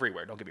lot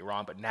everywhere. Don't get me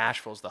wrong, but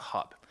Nashville's the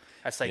hub.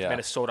 That's like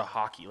Minnesota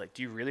hockey. Like,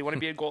 do you really want to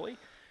be a goalie?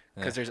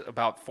 Because there's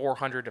about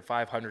 400 to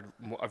 500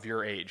 of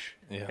your age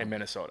in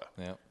Minnesota.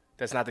 Yeah.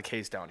 That's not the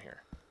case down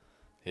here.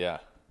 Yeah.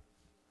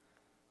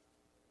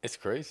 It's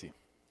crazy.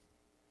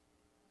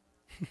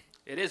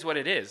 It is what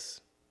it is.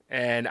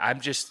 And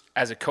I'm just,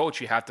 as a coach,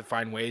 you have to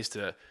find ways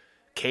to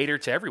cater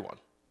to everyone.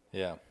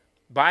 Yeah.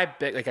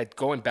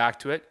 Going back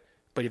to it,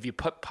 but if you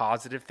put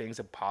positive things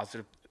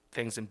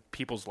in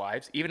people's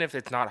lives, even if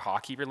it's not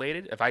hockey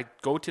related, if I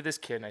go to this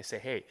kid and I say,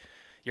 hey,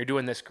 you're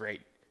doing this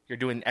great, you're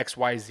doing X,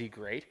 Y, Z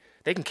great,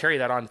 they can carry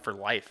that on for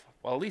life.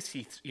 Well, at least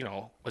he,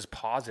 was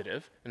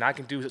positive, and I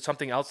can do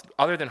something else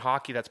other than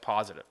hockey that's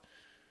positive.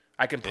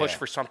 I can push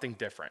for something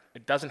different.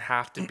 It doesn't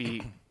have to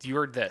be,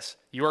 you're this.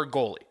 You're a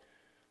goalie.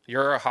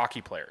 You're a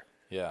hockey player.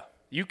 Yeah.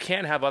 You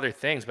can have other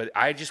things, but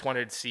I just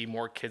wanted to see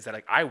more kids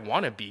that I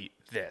want to be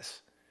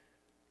this.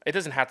 It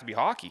doesn't have to be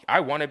hockey. I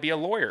want to be a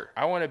lawyer.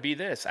 I want to be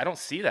this. I don't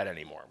see that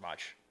anymore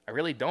much. I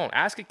really don't.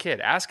 Ask a kid.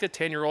 Ask a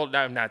 10-year-old.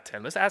 No, not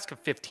 10. Let's ask a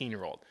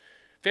 15-year-old.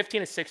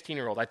 15 to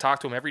 16-year-old. I talk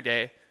to them every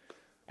day.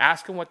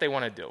 Ask them what they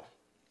want to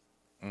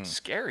do.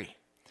 Scary.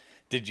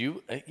 Did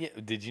you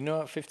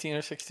know at 15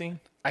 or 16?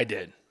 I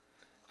did.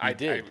 I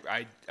did.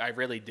 I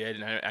really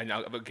did. And I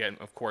know, again,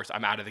 of course,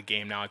 I'm out of the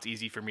game now. It's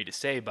easy for me to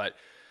say, but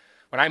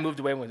when I moved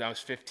away when I was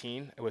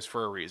 15, it was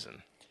for a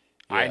reason.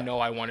 Yeah. I know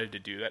I wanted to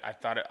do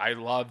that. I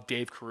loved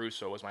Dave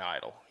Caruso was my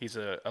idol. He's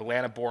a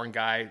Atlanta-born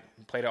guy,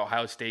 played at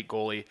Ohio State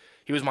goalie.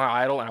 He was my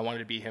idol, and I wanted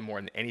to be him more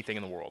than anything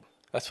in the world.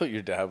 That's what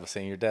your dad was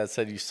saying. Your dad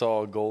said you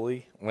saw a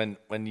goalie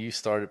when you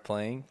started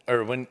playing,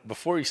 or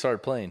before you started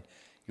playing,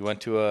 you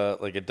went to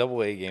a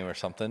double-A game or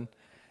something,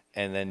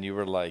 and then you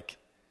were like,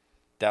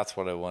 that's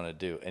what I want to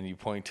do. And you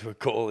point to a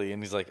goalie,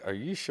 and he's like, are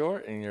you sure?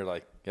 And you're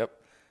like, yep.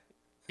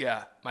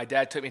 Yeah. My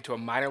dad took me to a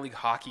minor league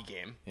hockey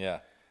game. Yeah.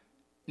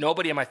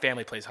 Nobody in my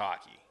family plays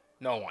hockey.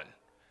 No one.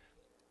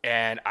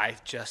 And I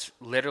just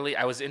literally,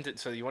 I was into,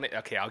 so you want to,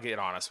 okay, I'll get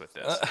honest with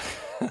this.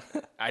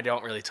 I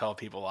don't really tell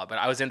people a lot, but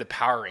I was into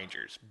Power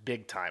Rangers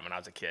big time when I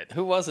was a kid.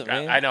 Who wasn't,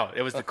 man? I know.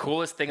 It was the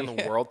coolest thing in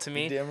the world to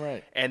me. Damn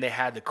right. And they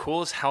had the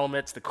coolest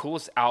helmets, the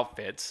coolest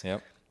outfits.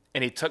 Yep.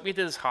 And he took me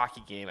to this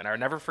hockey game, and I'll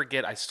never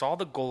forget, I saw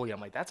the goalie.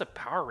 I'm like, that's a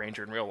Power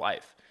Ranger in real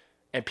life.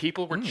 And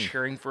people were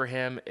cheering for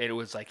him. It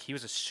was like he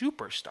was a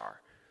superstar.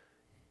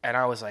 And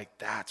I was like,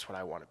 that's what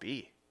I want to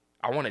be.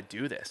 I want to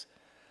do this.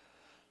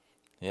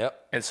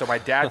 Yep. And so my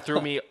dad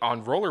threw me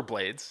on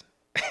rollerblades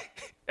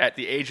at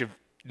the age of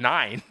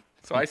 9.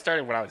 So I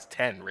started when I was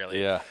 10, really.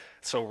 Yeah.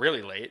 So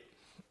really late.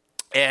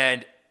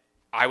 And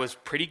I was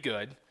pretty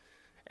good.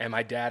 And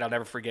my dad, I'll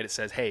never forget it,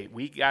 says, hey,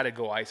 we got to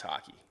go ice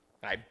hockey.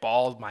 And I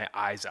bawled my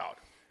eyes out.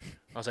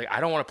 I was like, I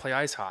don't want to play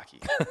ice hockey.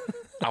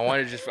 I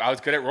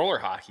was good at roller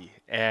hockey.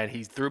 And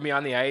he threw me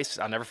on the ice.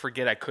 I'll never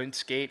forget, I couldn't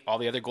skate. All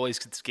the other goalies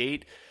could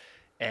skate.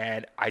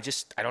 And I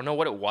don't know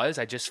what it was.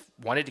 I just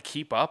wanted to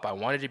keep up. I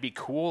wanted to be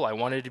cool. I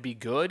wanted to be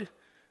good.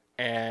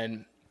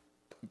 And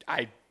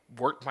I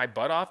worked my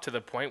butt off to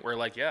the point where,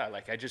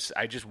 I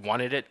just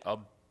wanted it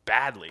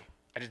badly.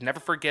 I just never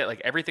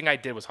forget, everything I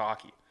did was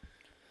hockey.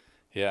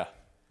 Yeah.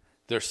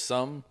 There's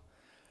something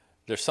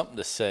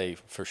to say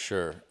for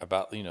sure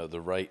about,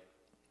 the right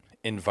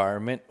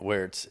environment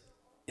where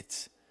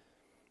it's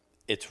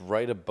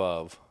right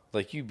above,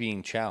 like you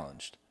being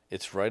challenged.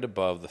 It's right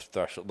above the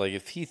threshold. Like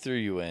if he threw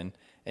you in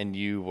and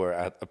you were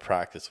at a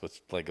practice with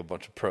a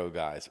bunch of pro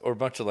guys or a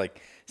bunch of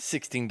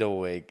 16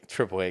 AA,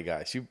 AAA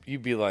guys,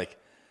 you'd be like,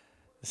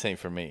 this ain't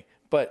for me.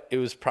 But it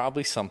was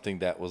probably something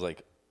that was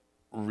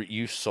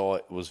you saw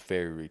it was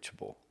very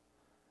reachable.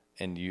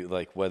 And you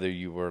whether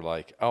you were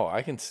oh,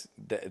 I can,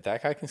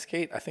 that guy can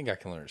skate. I think I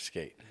can learn to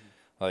skate.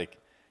 Mm-hmm.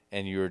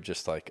 And you were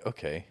just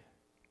okay,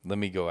 let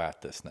me go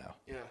at this now.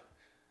 Yeah.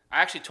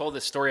 I actually told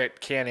this story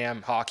at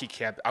Can-Am hockey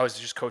camp. I was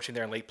just coaching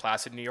there in Lake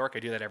Placid, New York. I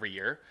do that every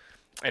year.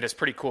 And it's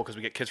pretty cool because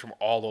we get kids from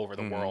all over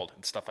the world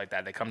and stuff like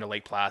that. They come to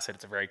Lake Placid.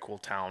 It's a very cool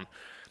town.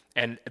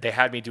 And they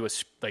had me do a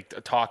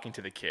talking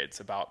to the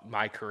kids about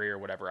my career,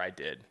 whatever I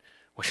did,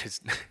 which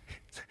is,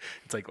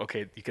 it's like,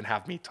 okay, you can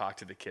have me talk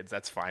to the kids.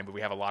 That's fine. But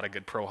we have a lot of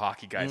good pro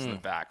hockey guys in the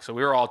back. So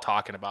we were all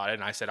talking about it.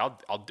 And I said,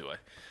 I'll do it.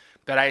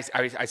 But I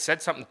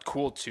said something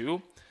cool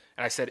too.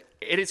 And I said,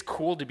 it is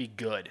cool to be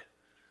good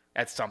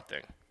at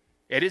something.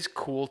 It is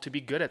cool to be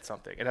good at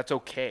something. And that's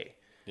okay.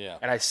 Yeah.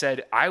 And I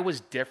said, I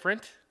was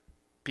different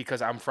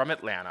because I'm from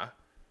Atlanta.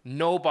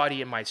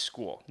 Nobody in my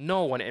school,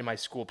 no one in my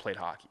school played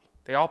hockey.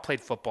 They all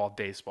played football,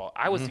 baseball.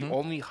 I was the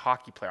only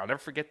hockey player. I'll never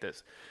forget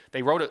this.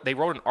 They wrote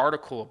an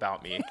article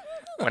about me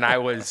when I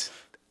was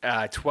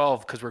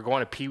 12 because we're going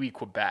to Pee Wee,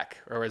 Quebec,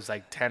 or it was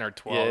like 10 or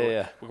 12.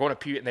 Yeah. We're going to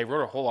Pee Wee, and they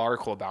wrote a whole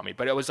article about me.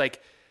 But it was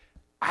like,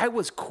 I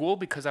was cool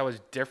because I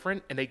was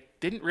different, and they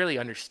didn't really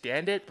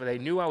understand it, but they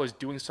knew I was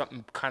doing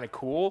something kind of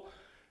cool.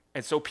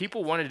 And so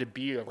people wanted to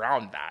be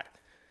around that.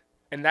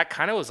 And that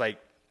kind of was like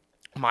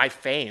my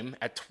fame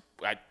at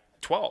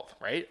 12,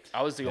 right?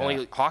 I was the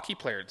only hockey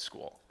player in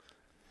school.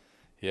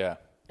 Yeah.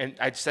 And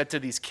I said to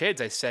these kids,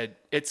 I said,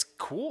 it's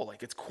cool.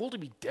 Like, it's cool to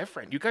be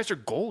different. You guys are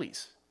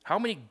goalies. How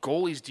many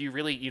goalies do you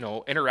really,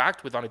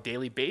 interact with on a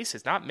daily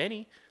basis? Not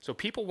many. So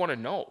people want to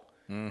know.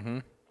 Mm-hmm.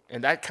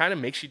 And that kind of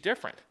makes you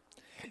different.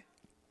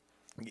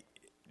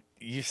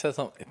 You said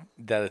something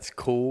that it's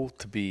cool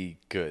to be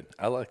good.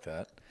 I like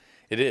that.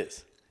 It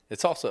is.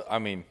 It's also, I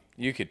mean,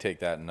 you could take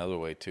that another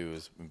way too,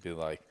 is be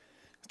like,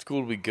 it's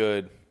cool to be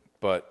good,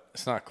 but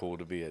it's not cool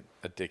to be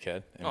a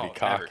dickhead and be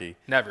cocky.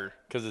 Never.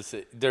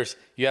 Because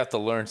you have to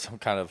learn some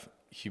kind of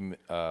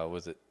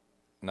was it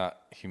not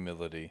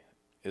humility?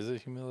 Is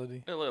it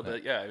humility? A little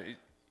bit, yeah.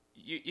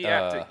 You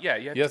have to, yeah.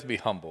 You have to be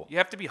humble. You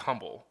have to be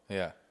humble.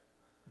 Yeah.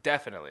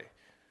 Definitely.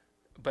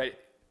 But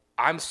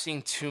I'm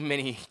seeing too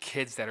many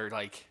kids that are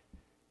like,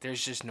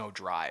 there's just no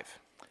drive.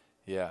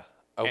 Yeah.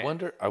 I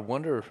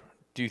wonder,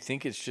 do you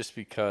think it's just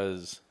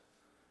because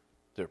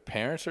their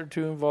parents are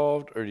too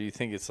involved, or do you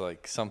think it's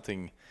like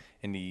something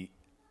in the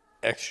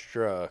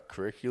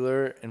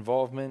extracurricular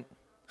involvement?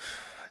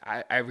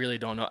 I really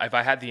don't know. If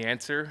I had the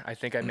answer, I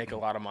think I'd make a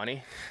lot of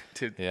money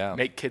to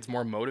make kids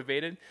more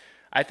motivated.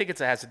 I think it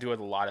has to do with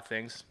a lot of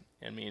things.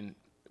 I mean,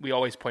 we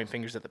always point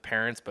fingers at the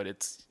parents, but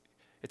it's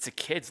a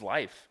kid's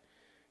life.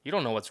 You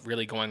don't know what's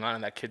really going on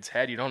in that kid's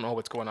head. You don't know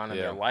what's going on in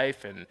their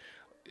life. And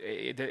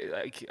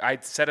like I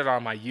said it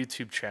on my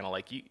YouTube channel,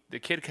 like the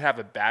kid could have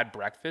a bad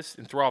breakfast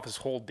and throw off his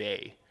whole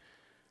day.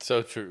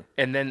 So true.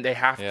 And then they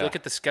have to look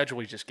at the schedule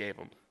we just gave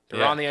them.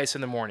 They're on the ice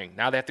in the morning.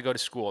 Now they have to go to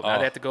school. Now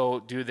they have to go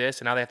do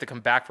this. And now they have to come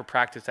back for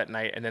practice at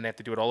night. And then they have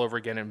to do it all over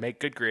again and make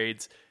good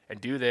grades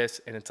and do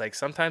this. And it's like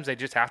sometimes they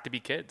just have to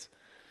be kids.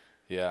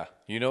 Yeah.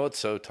 You know what's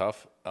so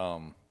tough?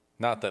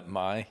 Not that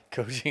my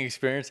coaching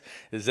experience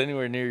is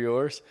anywhere near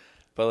yours,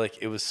 but like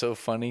it was so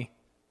funny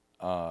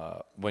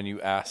when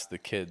you asked the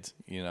kids,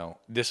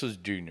 this was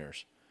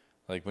juniors.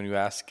 Like when you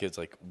ask kids,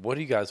 like, what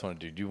do you guys want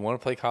to do? Do you want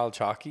to play college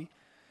hockey?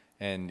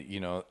 And,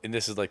 and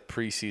this is like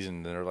preseason,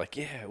 and they're like,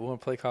 yeah, we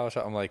want to play college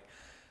hockey. I'm like,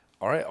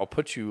 all right, I'll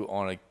put you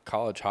on a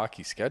college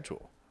hockey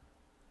schedule.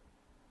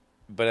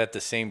 But at the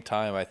same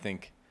time, I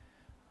think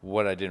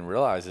what I didn't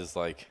realize is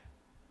like,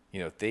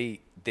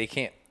 they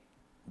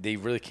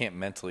really can't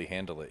mentally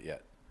handle it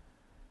yet.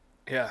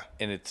 Yeah.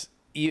 And it's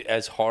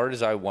as hard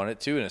as I want it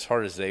to, and as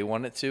hard as they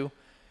want it to,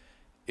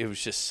 it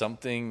was just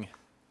something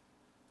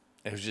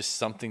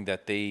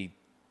that they,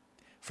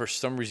 for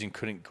some reason,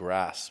 couldn't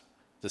grasp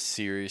the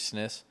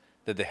seriousness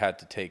that they had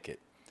to take it.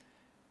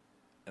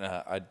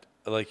 And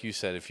like you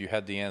said, if you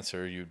had the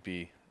answer, you'd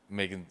be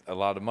making a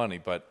lot of money.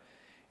 But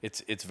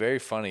it's very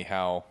funny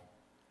how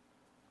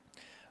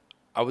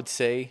I would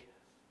say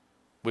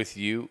with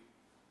you,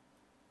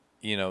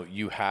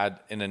 you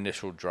had an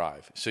initial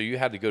drive. So you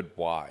had a good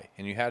why,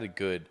 and you had a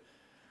good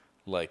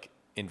like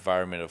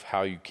environment of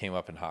how you came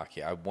up in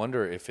hockey. I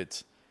wonder if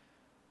it's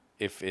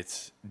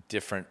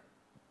different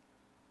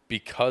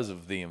because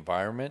of the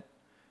environment.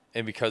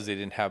 And because they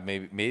didn't have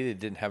maybe they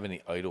didn't have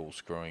any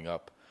idols growing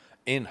up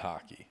in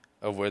hockey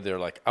of where they're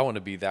like, I want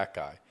to be that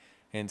guy.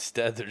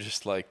 Instead, they're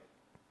just like,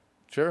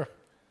 sure,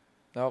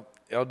 I'll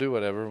do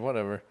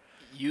whatever.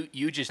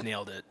 You just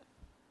nailed it.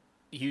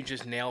 You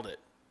just nailed it.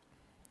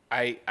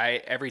 I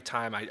every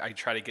time I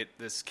try to get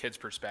this kid's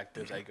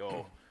perspectives, I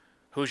go,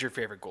 who's your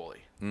favorite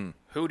goalie?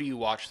 Who do you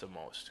watch the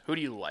most? Who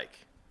do you like?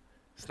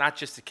 It's not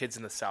just the kids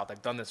in the South.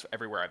 I've done this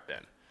everywhere I've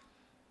been.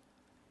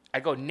 I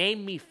go,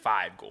 name me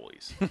 5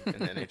 goalies in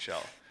the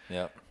NHL.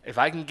 Yep. If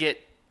I can get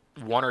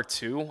 1 or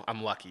 2,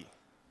 I'm lucky.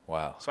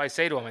 Wow. So I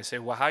say to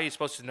him, well, how are you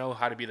supposed to know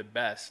how to be the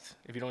best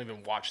if you don't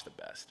even watch the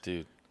best?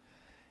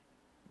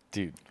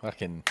 Dude,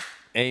 fucking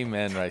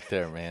amen right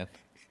there, man.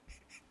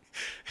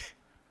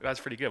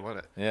 That's pretty good,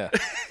 wasn't it? Yeah.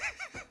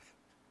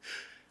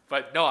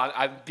 But no,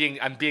 I'm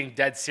being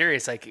dead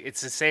serious. Like,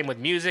 it's the same with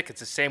music. It's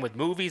the same with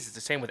movies. It's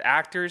the same with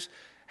actors.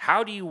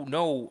 How do you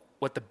know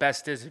what the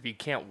best is if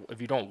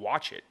you don't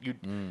watch it?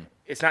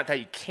 It's not that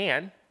you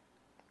can't.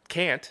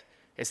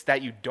 It's It's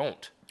that you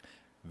don't.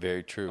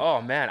 Very true.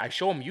 Oh, man. I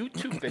show them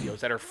YouTube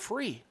videos that are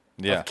free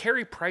of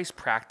Carey Price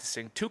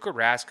practicing, Tuukka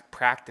Rask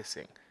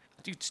practicing.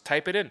 Dude, just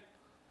type it in.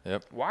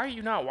 Yep. Why are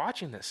you not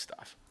watching this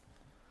stuff?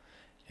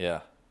 Yeah.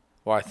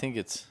 Well, I think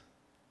it's...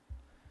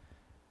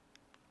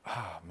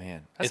 Oh,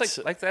 man.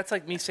 That's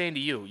like me saying to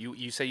you,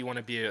 you say you want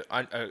to be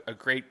a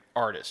great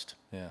artist.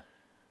 Yeah.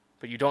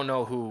 But you don't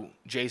know who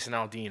Jason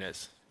Aldean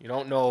is. You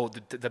don't know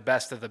the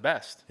best of the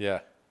best. Yeah.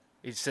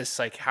 It's just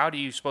like, how are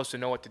you supposed to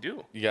know what to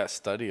do? You got to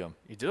study them.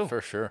 You do.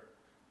 For sure.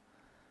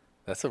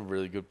 That's a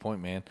really good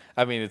point, man.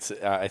 I mean,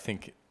 I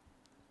think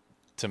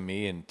to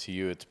me and to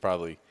you, it's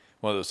probably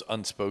one of those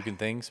unspoken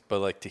things, but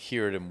like to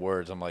hear it in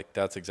words, I'm like,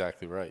 that's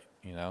exactly right,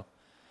 you know?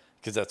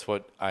 Because that's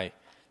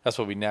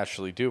what we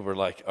naturally do. We're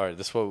like, all right,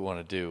 this is what we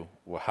want to do.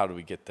 Well, how do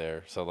we get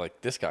there? So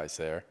like, this guy's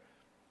there.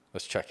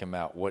 Let's check him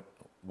out. What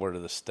are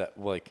the steps?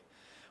 Like,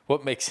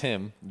 what makes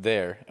him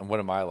there, and what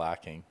am I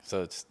lacking?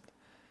 So it's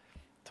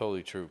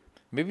totally true.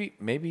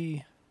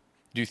 Maybe.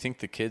 Do you think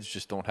the kids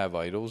just don't have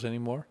idols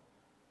anymore?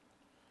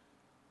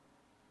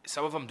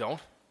 Some of them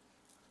don't.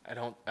 I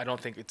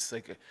don't think it's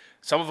like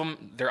some of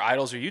them. Their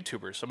idols are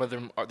YouTubers. Some of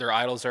them, their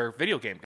idols are video game